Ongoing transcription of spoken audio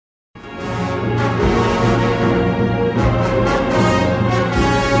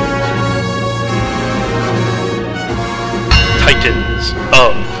Titans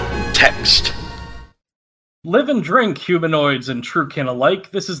of Text. Live and drink, humanoids and true kin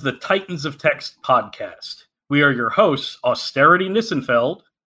alike. This is the Titans of Text podcast. We are your hosts, Austerity Nissenfeld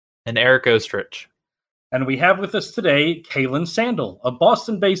and Eric Ostrich. And we have with us today Kaylin Sandel, a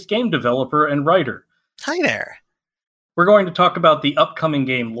Boston-based game developer and writer. Hi there. We're going to talk about the upcoming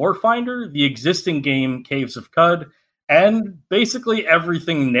game Lorefinder, the existing game Caves of Qud, and basically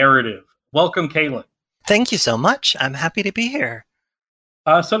everything narrative. Welcome, Kaylin. Thank you so much. I'm happy to be here.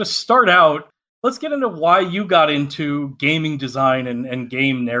 So to start out, let's get into why you got into gaming design and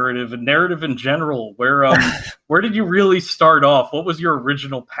game narrative and narrative in general. Where did you really start off? What was your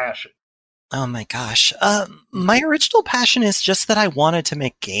original passion? Oh my gosh. My original passion is just that I wanted to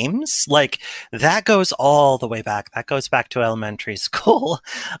make games. Like, that goes all the way back. That goes back to elementary school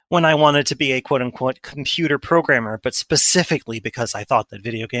when I wanted to be a quote-unquote computer programmer, but specifically because I thought that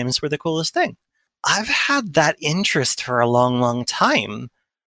video games were the coolest thing. I've had that interest for a long, long time.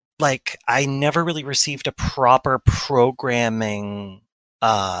 Like, I never really received a proper programming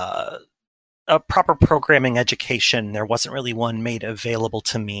education. There wasn't really one made available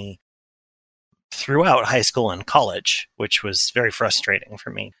to me throughout high school and college, which was very frustrating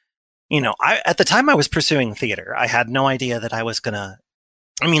for me. You know, at the time I was pursuing theater. I had no idea that I was gonna,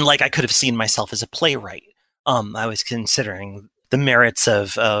 I could have seen myself as a playwright. I was considering the merits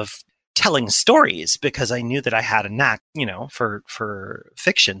of telling stories because I knew that I had a knack, for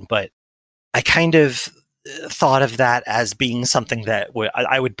fiction, but I kind of thought of that as being something that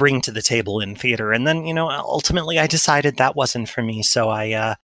I would bring to the table in theater. And then, ultimately I decided that wasn't for me. So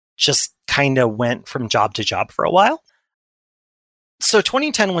I just kind of went from job to job for a while. So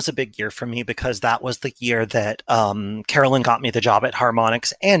 2010 was a big year for me because that was the year that Carolyn got me the job at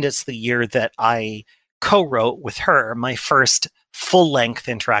Harmonix, and it's the year that I co-wrote with her my first full-length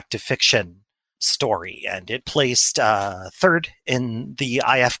interactive fiction story, and it placed third in the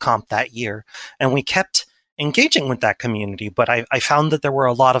IF comp that year, and we kept engaging with that community, but I found that there were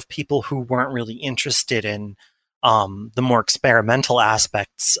a lot of people who weren't really interested in the more experimental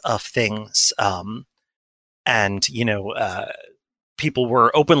aspects of things, and people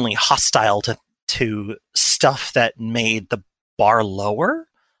were openly hostile to stuff that made the bar lower.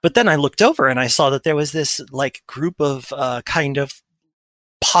 But then I looked over and I saw that there was this group of kind of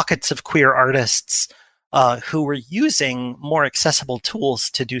pockets of queer artists who were using more accessible tools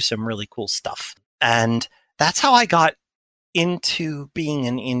to do some really cool stuff. And that's how I got into being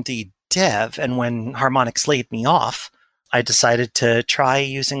an indie dev. And when Harmonix laid me off, I decided to try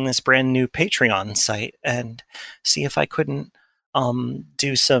using this brand new Patreon site and see if I couldn't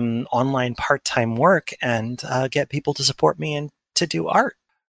do some online part-time work and get people to support me and to do art.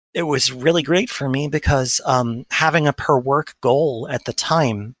 It was really great for me because having a per work goal at the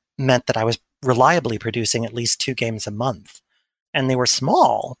time meant that I was reliably producing at least 2 games a month. And they were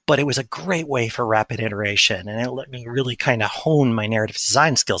small, but it was a great way for rapid iteration. And it let me really kind of hone my narrative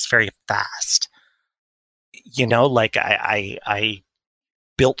design skills very fast. I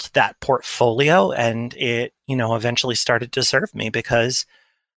built that portfolio, and it, eventually started to serve me because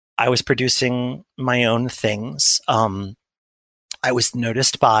I was producing my own things. I was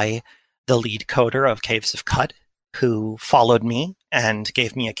noticed by the lead coder of Caves of Qud, who followed me and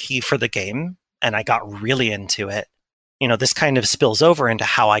gave me a key for the game, and I got really into it. This kind of spills over into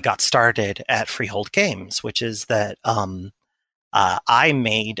how I got started at Freehold Games, which is that I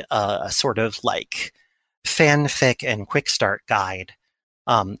made a sort of fanfic and quick start guide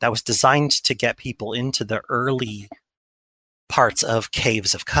that was designed to get people into the early parts of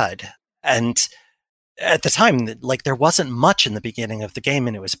Caves of Qud. And at the time, there wasn't much in the beginning of the game,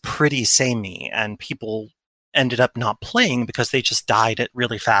 and it was pretty samey, and people ended up not playing because they just died it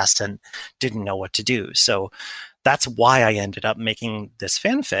really fast and didn't know what to do. So that's why I ended up making this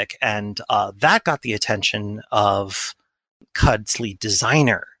fanfic, and that got the attention of Qud's lead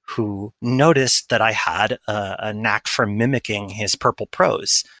designer, who noticed that I had a knack for mimicking his purple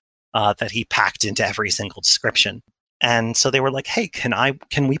prose that he packed into every single description. And so they were like, hey,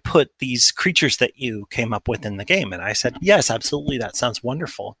 can we put these creatures that you came up with in the game? And I said, yes, absolutely. That sounds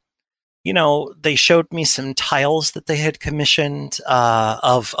wonderful. They showed me some tiles that they had commissioned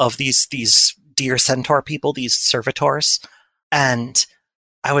of these deer centaur people, these servitors. And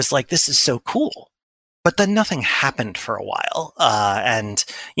I was like, this is so cool. But then nothing happened for a while.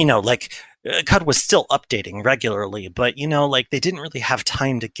 Qud was still updating regularly, but, they didn't really have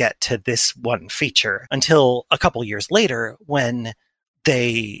time to get to this one feature until a couple years later when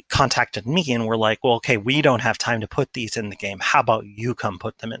they contacted me and were like, well, okay, we don't have time to put these in the game. How about you come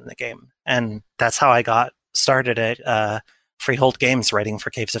put them in the game? And that's how I got started at Freehold Games writing for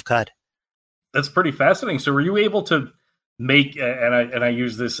Caves of Qud. That's pretty fascinating. So were you able to make, and I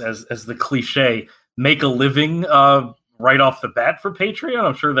use this as the cliche, make a living right off the bat for Patreon?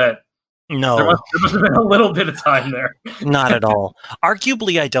 I'm sure that No, there must have been a little bit of time there. not at all.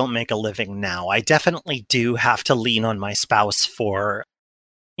 Arguably, I don't make a living now. I definitely do have to lean on my spouse for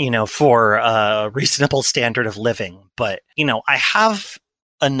a reasonable standard of living. But, I have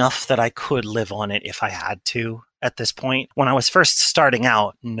enough that I could live on it if I had to at this point. When I was first starting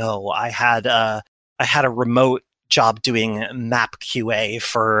out, no, I had a remote job doing map QA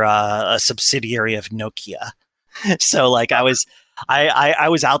for a subsidiary of Nokia. So like I was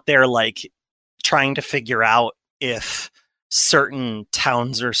out there like trying to figure out if certain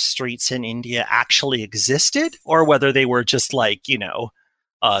towns or streets in India actually existed or whether they were just like,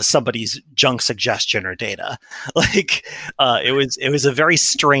 somebody's junk suggestion or data. Like it was a very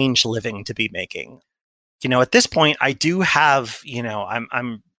strange living to be making. At this point I do have,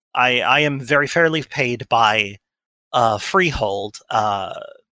 I am very fairly paid by Freehold.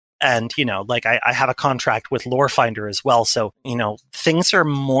 And, I have a contract with Lorefinder as well. So, things are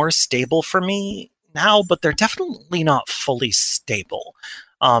more stable for me now, but they're definitely not fully stable.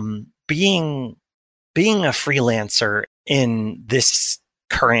 Being a freelancer in this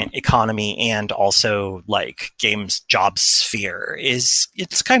current economy and also like games job sphere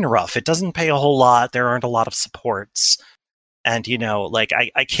it's kind of rough. It doesn't pay a whole lot. There aren't a lot of supports. And,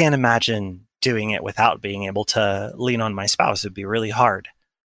 I can't imagine doing it without being able to lean on my spouse. It'd be really hard.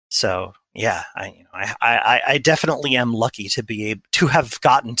 So yeah, I definitely am lucky to be able to have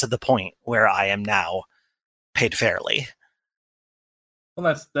gotten to the point where I am now paid fairly.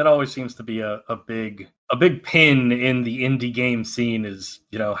 Well, that always seems to be a big pin in the indie game scene is,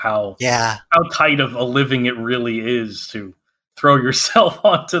 how tight of a living it really is to throw yourself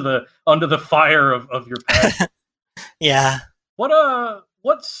onto the fire of your passion. Yeah.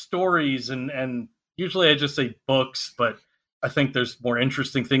 What stories and usually I just say books, but I think there's more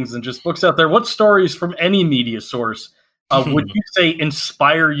interesting things than just books out there. What stories from any media source would you say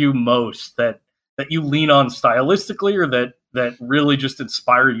inspire you most that you lean on stylistically or that really just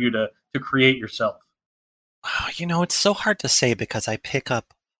inspire you to create yourself? It's so hard to say because I pick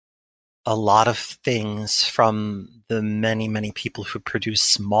up a lot of things from the many, many people who produce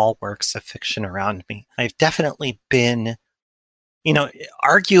small works of fiction around me. I've definitely been,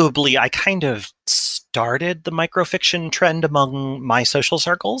 arguably I kind of started the microfiction trend among my social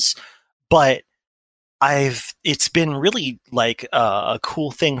circles, but it's been really like a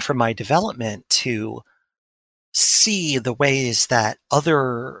cool thing for my development to see the ways that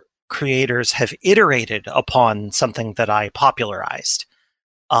other creators have iterated upon something that I popularized.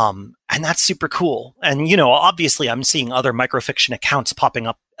 And that's super cool. And, obviously I'm seeing other microfiction accounts popping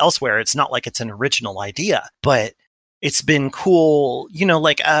up elsewhere. It's not like it's an original idea, but it's been cool,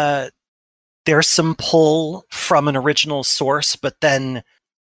 there's some pull from an original source, but then,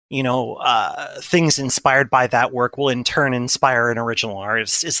 things inspired by that work will in turn inspire an original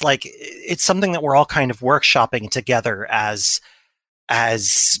artist. It's like, it's something that we're all kind of workshopping together as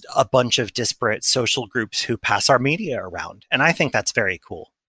a bunch of disparate social groups who pass our media around. And I think that's very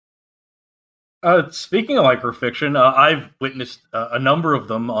cool. Speaking of microfiction, I've witnessed a number of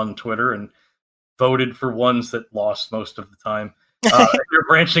them on Twitter and voted for ones that lost most of the time. Your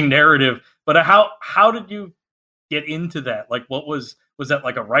branching narrative, but how did you get into that? Like, what was that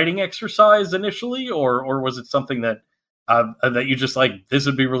like a writing exercise initially, or was it something that you just like, this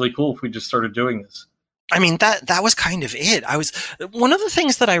would be really cool if we just started doing this? I mean, that was kind of it. One of the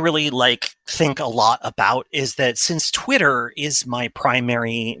things that I really think a lot about is that since Twitter is my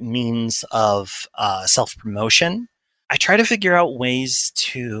primary means of self-promotion, I try to figure out ways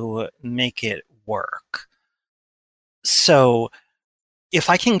to make it work. So if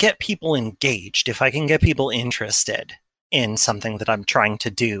I can get people engaged, if I can get people interested in something that I'm trying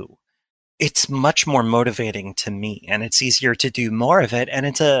to do, it's much more motivating to me and it's easier to do more of it. And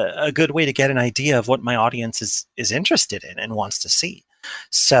it's a good way to get an idea of what my audience is interested in and wants to see.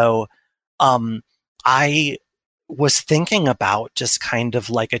 So I was thinking about just kind of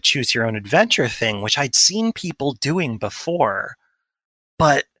like a choose your own adventure thing, which I'd seen people doing before,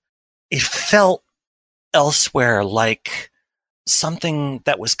 but it felt elsewhere like something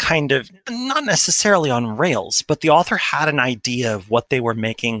that was kind of not necessarily on rails, but the author had an idea of what they were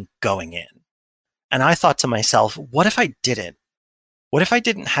making going in. And I thought to myself, what if I didn't? What if I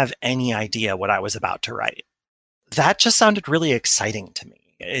didn't have any idea what I was about to write? That just sounded really exciting to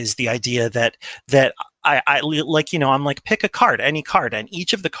me, is the idea that I like, I'm like, pick a card, any card, and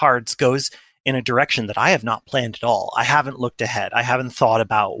each of the cards goes in a direction that I have not planned at all. I haven't looked ahead. I haven't thought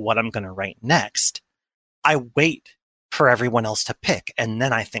about what I'm going to write next. I wait for everyone else to pick, and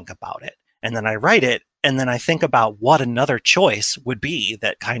then I think about it, and then I write it, And then I think about what another choice would be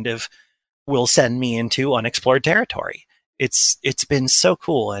that kind of will send me into unexplored territory. It's been so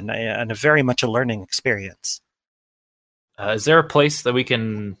cool and a very much a learning experience. Is there a place that we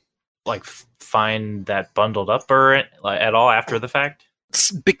can like find that bundled up or at all after the fact?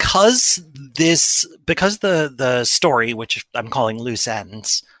 Because the story, which I'm calling Loose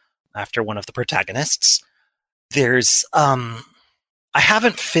Ends, after one of the protagonists, there's I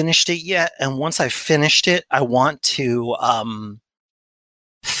haven't finished it yet, and once I've finished it, I want to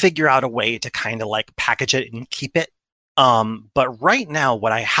figure out a way to kind of like package it and keep it. But right now,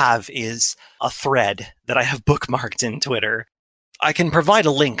 what I have is a thread that I have bookmarked in Twitter. I can provide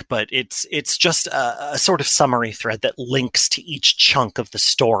a link, but it's just a sort of summary thread that links to each chunk of the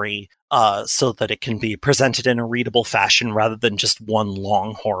story so that it can be presented in a readable fashion rather than just one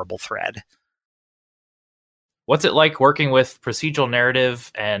long, horrible thread. What's it like working with procedural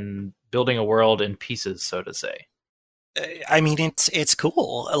narrative and building a world in pieces, so to say? I mean, it's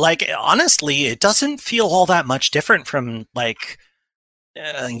cool. Like, honestly, it doesn't feel all that much different from, like,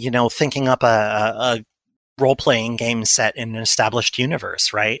 thinking up a role-playing game set in an established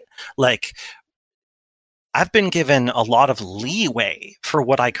universe, right? Like, I've been given a lot of leeway for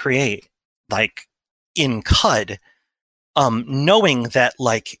what I create, like, in CUD, knowing that,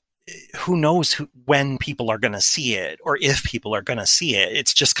 like, who knows when people are going to see it or if people are going to see it.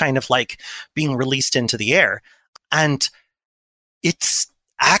 It's just kind of like being released into the air. And it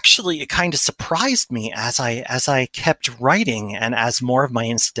kind of surprised me as I kept writing and as more of my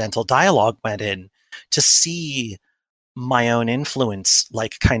incidental dialogue went in, to see my own influence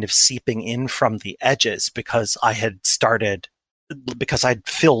like kind of seeping in from the edges because I'd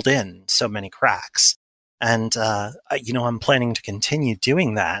filled in so many cracks. And, I'm planning to continue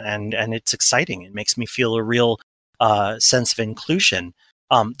doing that. And it's exciting. It makes me feel a real sense of inclusion.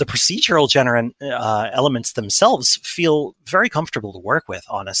 The procedural elements themselves feel very comfortable to work with,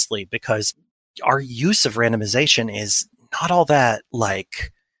 honestly, because our use of randomization is not all that,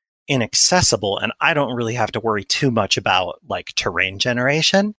 like, inaccessible, and I don't really have to worry too much about, like, terrain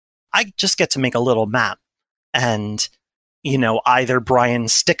generation. I just get to make a little map, and, either Brian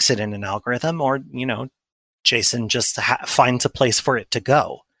sticks it in an algorithm or, Jason just finds a place for it to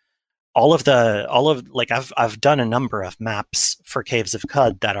go. I've done a number of maps for Caves of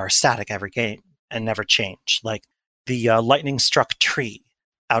Cud that are static every game and never change. Like the lightning struck tree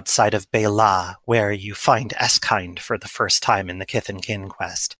outside of Bela, where you find Eskind for the first time in the Kith and Kin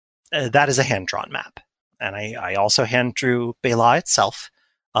quest. That is a hand-drawn map. And I also hand-drew Bela itself,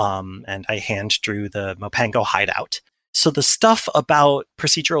 and I hand-drew the Mopango hideout. So the stuff about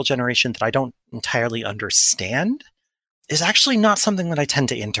procedural generation that I don't entirely understand is actually not something that I tend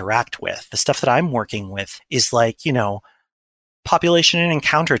to interact with. The stuff that I'm working with is like, population and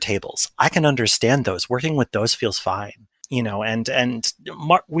encounter tables. I can understand those. Working with those feels fine.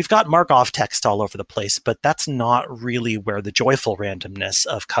 We've got Markov text all over the place, but that's not really where the joyful randomness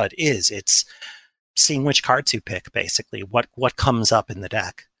of CUD is. It's seeing which cards you pick, basically, what comes up in the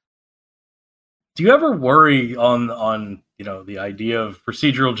deck. Do you ever worry on the idea of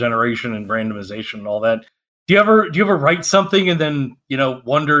procedural generation and randomization and all that? Do you ever write something and then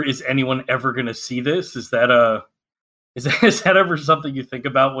wonder, is anyone ever going to see this? Is that ever something you think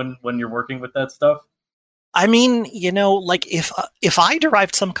about when you're working with that stuff? I mean, like if I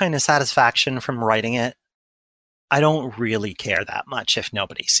derived some kind of satisfaction from writing it, I don't really care that much if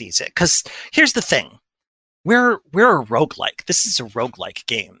nobody sees it. Because here's the thing. We're a roguelike. This is a roguelike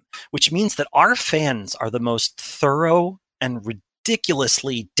game, which means that our fans are the most thorough and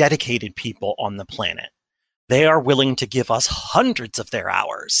ridiculously dedicated people on the planet. They are willing to give us hundreds of their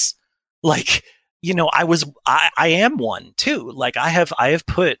hours. Like, I am one too. Like I have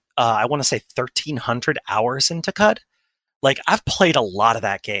put, I want to say 1,300 hours into CUD. Like I've played a lot of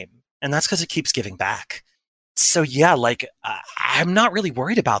that game, and that's because it keeps giving back. So yeah, like I'm not really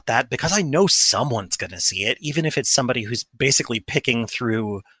worried about that because I know someone's going to see it, even if it's somebody who's basically picking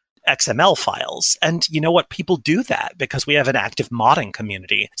through XML files. And you know what? People do that because we have an active modding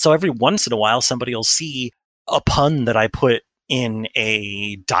community. So every once in a while, somebody will see a pun that I put in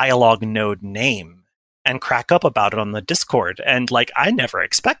a dialogue node name and crack up about it on the Discord. And like, I never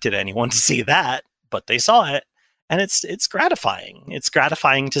expected anyone to see that, but they saw it. And it's gratifying. It's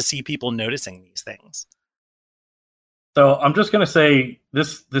gratifying to see people noticing these things. So I'm just going to say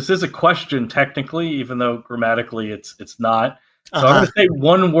this is a question technically, even though grammatically it's not. So I'm going to say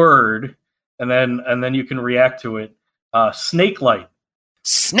one word, and then you can react to it. Snake light.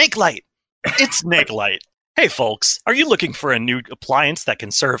 Snake light. It's Snake light. Hey folks, are you looking for a new appliance that can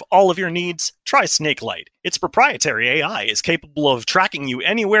serve all of your needs? Try Snakelight. Its proprietary AI is capable of tracking you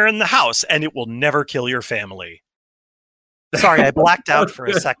anywhere in the house, and it will never kill your family. Sorry, I blacked out for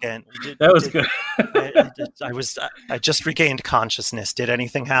a second. That was good. I just regained consciousness. Did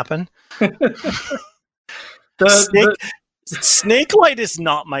anything happen? Snakelight is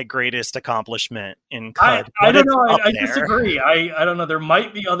not my greatest accomplishment in CUD. I don't know. I disagree. I don't know. There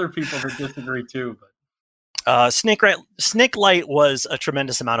might be other people that disagree too. But Snakelight was a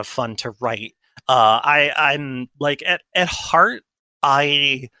tremendous amount of fun to write. I'm like at heart,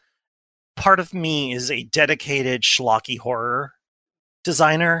 part of me is a dedicated schlocky horror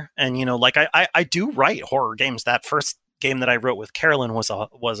designer, and like I do write horror games. That first game that I wrote with Carolyn was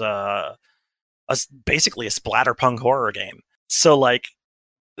basically a splatterpunk horror game. So like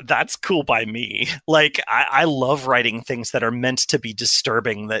that's cool by me. Like I love writing things that are meant to be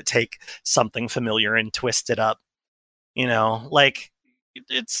disturbing, that take something familiar and twist it up. Like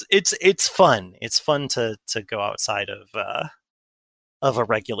it's fun. It's fun to go outside of a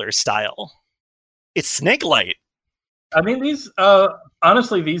regular style. It's Snakelight. I mean, these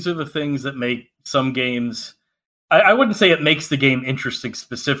honestly, these are the things that make some games. I wouldn't say it makes the game interesting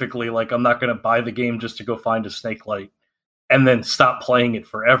specifically. Like, I'm not going to buy the game just to go find a Snakelight and then stop playing it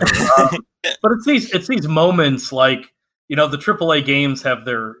forever. But it's these moments, like the AAA games have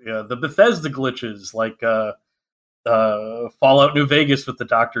their the Bethesda glitches, like Fallout New Vegas with the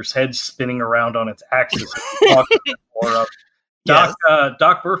doctor's head spinning around on its axis. Or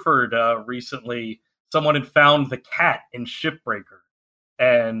Doc Burford recently, someone had found the cat in Shipbreaker,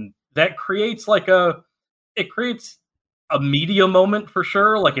 and that creates a media moment for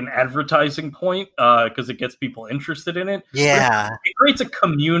sure, like an advertising point, because it gets people interested in it. Yeah. It creates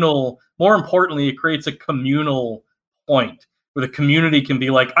more importantly, it creates a communal point where the community can be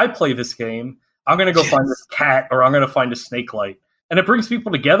like, I play this game, I'm going to go find this cat, or I'm going to find a Snakelight. And it brings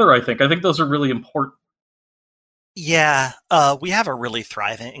people together, I think. I think those are really important. Yeah, we have a really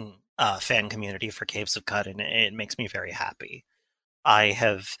thriving fan community for Caves of CUD, and it makes me very happy. I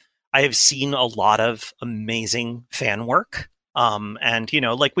have seen a lot of amazing fan work. And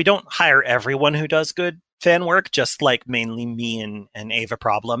like, we don't hire everyone who does good fan work, just like mainly me and Ava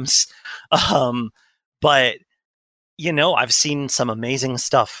Problems. But I've seen some amazing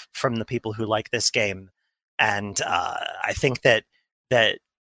stuff from the people who like this game. And I think that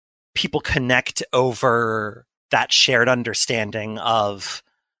people connect over that shared understanding of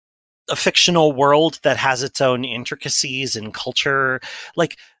a fictional world that has its own intricacies and culture.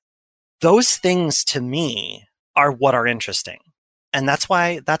 Like, those things to me are what are interesting. And that's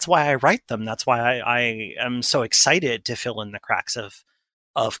why I write them. That's why I am so excited to fill in the cracks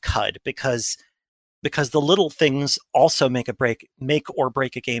of CUD, because the little things also make or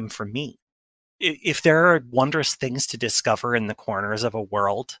break a game for me. If there are wondrous things to discover in the corners of a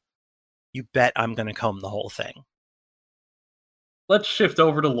world, you bet I'm going to comb the whole thing. Let's shift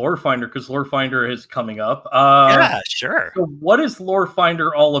over to Lorefinder, because Lorefinder is coming up. Yeah, sure. So what is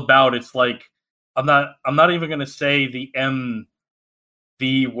Lorefinder all about? It's like, I'm not even going to say the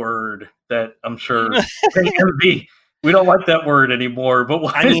MV word that I'm sure MV. We don't like that word anymore. But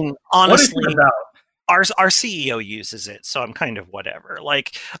honestly, what is it about? Our CEO uses it, so I'm kind of whatever.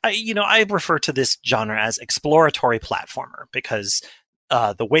 Like, I refer to this genre as exploratory platformer, because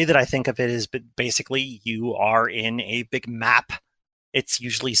the way that I think of it is basically you are in a big map. It's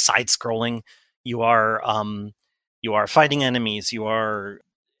usually side-scrolling. You are fighting enemies. You are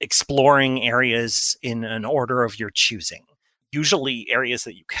exploring areas in an order of your choosing. Usually areas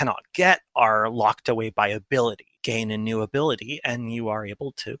that you cannot get are locked away by ability. Gain a new ability, and you are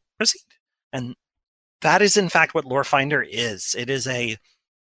able to proceed. And that is, in fact, what Lorefinder is. It is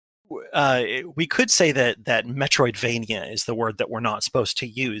we could say that Metroidvania is the word that we're not supposed to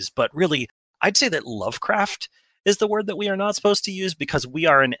use, but really, I'd say that Lovecraft is the word that we are not supposed to use, because we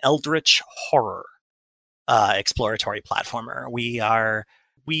are an eldritch horror exploratory platformer. We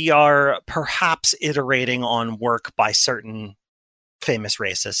are perhaps iterating on work by certain famous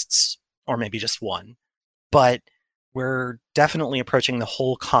racists, or maybe just one, but we're definitely approaching the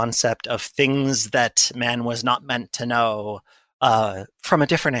whole concept of things that man was not meant to know from a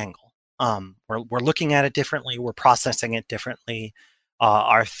different angle. We're looking at it differently. We're processing it differently.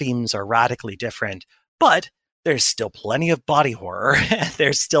 Our themes are radically different, but there's still plenty of body horror.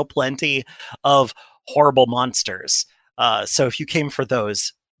 There's still plenty of horrible monsters. So if you came for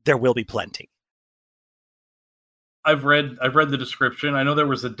those, there will be plenty. I've read the description. I know there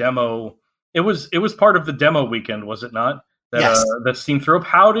was a demo. It was part of the demo weekend, was it not? Yes. That Steam threw up.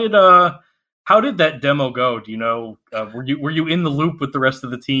 How did that demo go? Do you know? Were you in the loop with the rest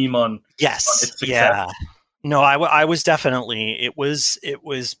of the team on? Yes. On its success? No, I was definitely, it was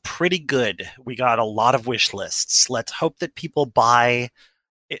pretty good. We got a lot of wish lists. Let's hope that people buy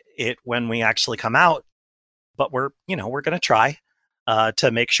it when we actually come out. But we're going to try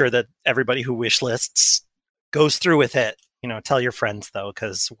to make sure that everybody who wish lists goes through with it. Tell your friends though,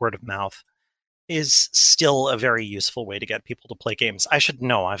 because word of mouth is still a very useful way to get people to play games. I should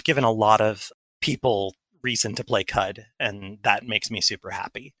know. I've given a lot of people reason to play CUD, and that makes me super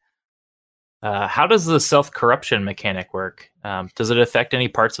happy. How does the self-corruption mechanic work? Does it affect any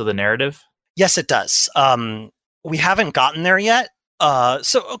parts of the narrative? Yes, it does. We haven't gotten there yet. I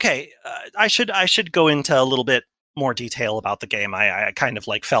should go into a little bit more detail about the game. I kind of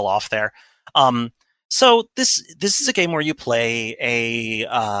fell off there. So this is a game where you play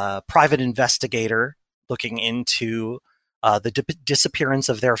a private investigator looking into the disappearance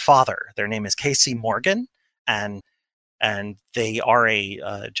of their father. Their name is Casey Morgan, and they are a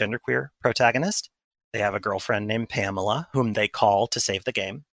genderqueer protagonist. They have a girlfriend named Pamela, whom they call to save the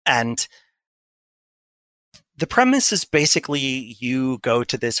game. And the premise is basically you go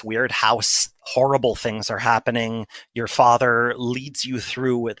to this weird house, horrible things are happening. Your father leads you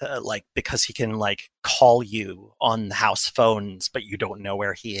through with because he can call you on the house phones, but you don't know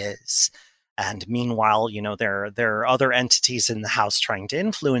where he is. And meanwhile, there are other entities in the house trying to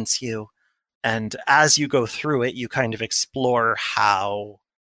influence you. And as you go through it, you kind of explore how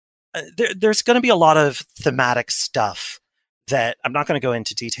there's going to be a lot of thematic stuff that I'm not going to go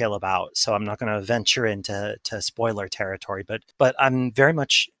into detail about, so I'm not going to venture into spoiler territory. But I'm very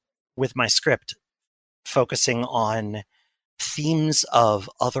much, with my script, focusing on themes of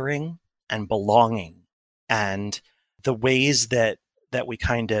othering and belonging, and the ways that we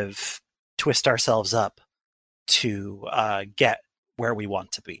kind of twist ourselves up to get where we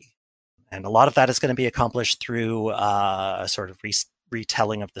want to be. And a lot of that is going to be accomplished through a sort of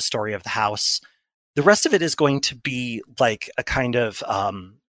retelling of the story of the house. The rest of it is going to be a kind of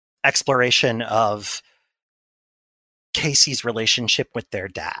exploration of Casey's relationship with their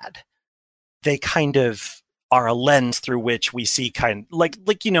dad. They kind of are a lens through which we see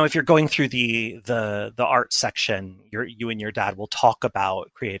if you're going through the art section, you and your dad will talk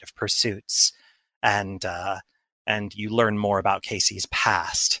about creative pursuits, and you learn more about Casey's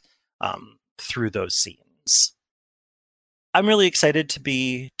past through those scenes. I'm really excited to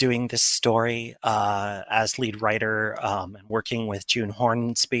be doing this story as lead writer and working with June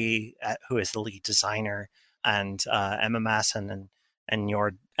Hornsby, who is the lead designer, and Emma Masson and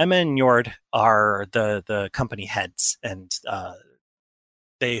Njord. Emma and Njord are the company heads, and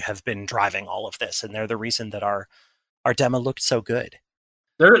they have been driving all of this, and they're the reason that our demo looked so good.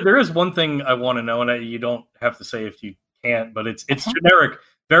 There is one thing I want to know, and you don't have to say if you can't, but it's generic,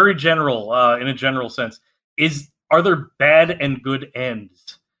 very general, in a general sense. Are there bad and good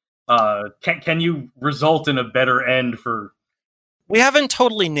ends? Can you result in a better end for? We haven't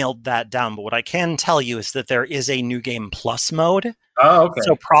totally nailed that down, but what I can tell you is that there is a New Game Plus mode. Oh, okay.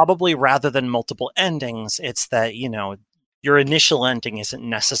 So probably rather than multiple endings, it's that, your initial ending isn't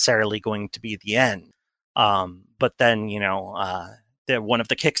necessarily going to be the end. But then, one of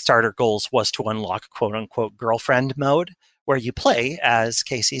the Kickstarter goals was to unlock quote unquote girlfriend mode, where you play as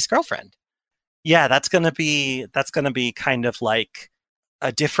Casey's girlfriend. Yeah, that's gonna be kind of like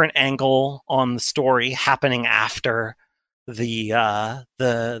a different angle on the story happening after the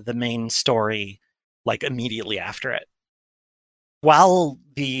main story, immediately after it. While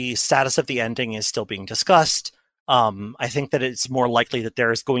the status of the ending is still being discussed, I think that it's more likely that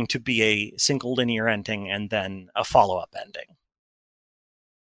there is going to be a single linear ending and then a follow-up ending.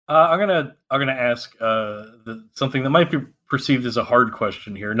 I'm gonna ask something that might be perceived as a hard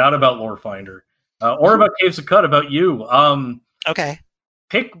question here, not about Lorefinder. Or about Caves of CUD, about you. Okay.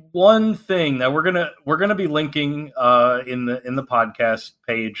 Pick one thing that we're gonna be linking in the podcast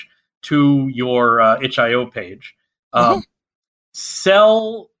page to your itch.io page.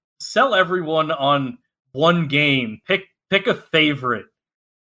 Sell everyone on one game. Pick a favorite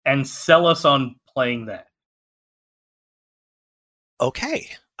and sell us on playing that. Okay,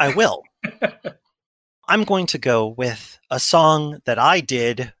 I will. I'm going to go with a song that I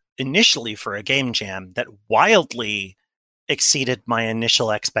did initially for a game jam that wildly exceeded my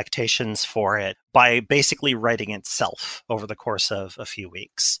initial expectations for it by basically writing itself over the course of a few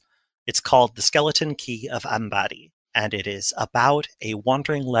weeks. It's called The Skeleton Key of Ambadi, and it is about a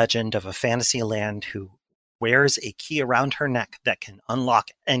wandering legend of a fantasy land who wears a key around her neck that can unlock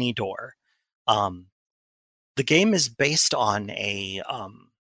any door. The game is based on a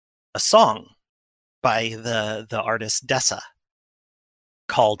song by the artist Dessa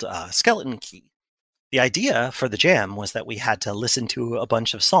called Skeleton Key. The idea for the jam was that we had to listen to a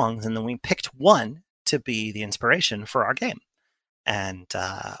bunch of songs, and then we picked one to be the inspiration for our game. And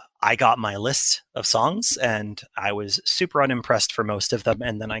I got my list of songs, and I was super unimpressed for most of them.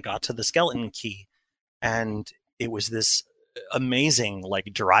 And then I got to the Skeleton Key, and it was this amazing,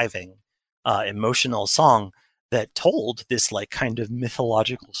 like, driving, emotional song that told this, like, kind of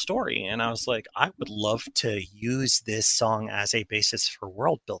mythological story. And I was like, I would love to use this song as a basis for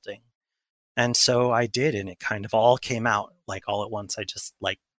world building. And so I did, and it kind of all came out like all at once. I just,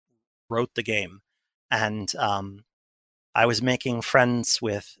 like, wrote the game. And I was making friends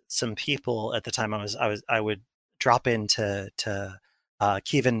with some people at the time. I would drop into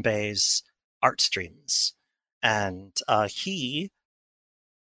Kevin Bay's art streams, and he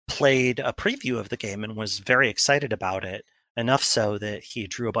played a preview of the game and was very excited about it, enough so that he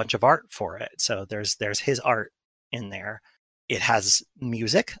drew a bunch of art for it. So there's his art in there. It has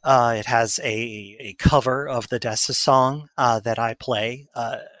music. It has a cover of the Dessa song that I play,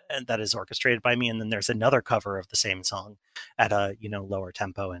 and that is orchestrated by me. And then there's another cover of the same song at a lower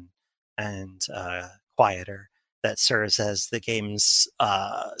tempo and quieter, that serves as the game's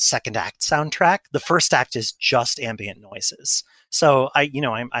second act soundtrack. The first act is just ambient noises. So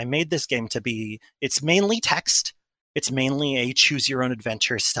I made this game to be, it's mainly text. It's mainly a choose your own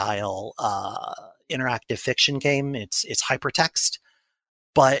adventure style interactive fiction game. It's hypertext,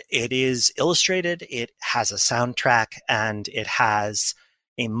 but it is illustrated. It has a soundtrack, and it has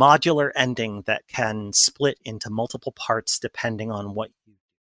a modular ending that can split into multiple parts depending on what you do.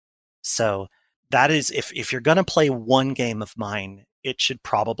 So that is, if you're going to play one game of mine, it should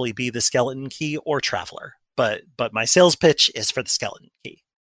probably be the Skeleton Key or Traveler. But my sales pitch is for the Skeleton Key.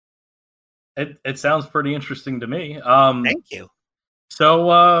 It sounds pretty interesting to me. Thank you.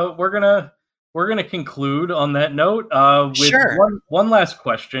 So we're gonna conclude on that note with Sure. one last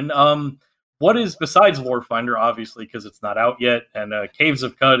question. What is, besides Lorefinder, obviously, because it's not out yet, and Caves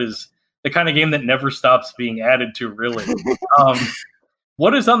of Qud is the kind of game that never stops being added to, really.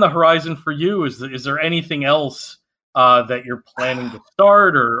 What is on the horizon for you? Is there anything else that you're planning to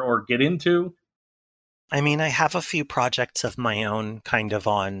start or get into? I mean, I have a few projects of my own kind of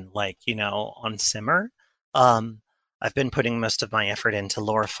on, like, on simmer. I've been putting most of my effort into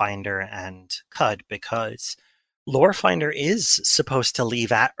Lorefinder and Qud because Lorefinder is supposed to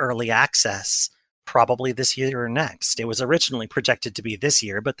leave at early access probably this year or next. It was originally projected to be this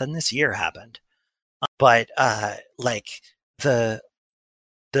year, but then this year happened. But like the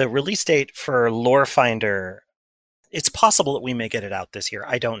release date for Lorefinder, it's possible that we may get it out this year.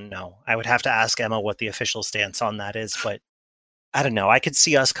 I don't know. I would have to ask Emma what the official stance on that is, but I don't know. I could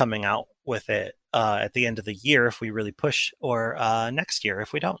see us coming out with it at the end of the year if we really push, or next year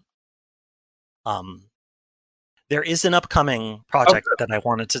if we don't. There is an upcoming project that I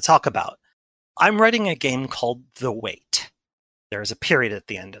wanted to talk about. I'm writing a game called The Wait. There's a period at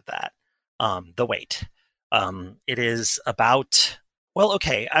the end of that. The Wait. It is about, well,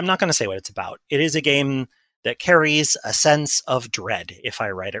 okay, I'm not going to say what it's about. It is a game that carries a sense of dread, if I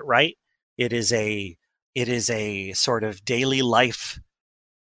write it right. It is a sort of daily life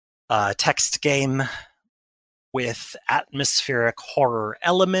text game with atmospheric horror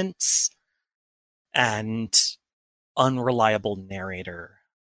elements and unreliable narrator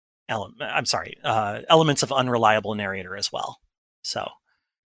elements of unreliable narrator as well. So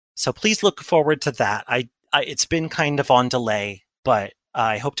please look forward to that. It's been kind of on delay, but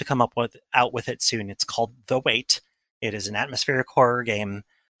I hope to come out with it soon. It's called The Wait. It is an atmospheric horror game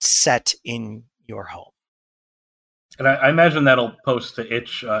set in your home. And I imagine that'll post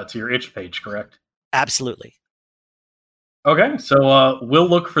to your itch page, correct? Absolutely. Okay, so we'll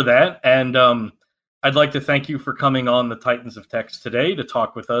look for that, and I'd like to thank you for coming on the Titans of Text today to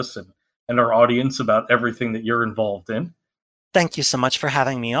talk with us and our audience about everything that you're involved in. Thank you so much for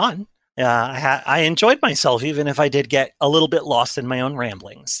having me on. I enjoyed myself, even if I did get a little bit lost in my own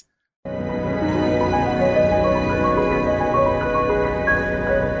ramblings.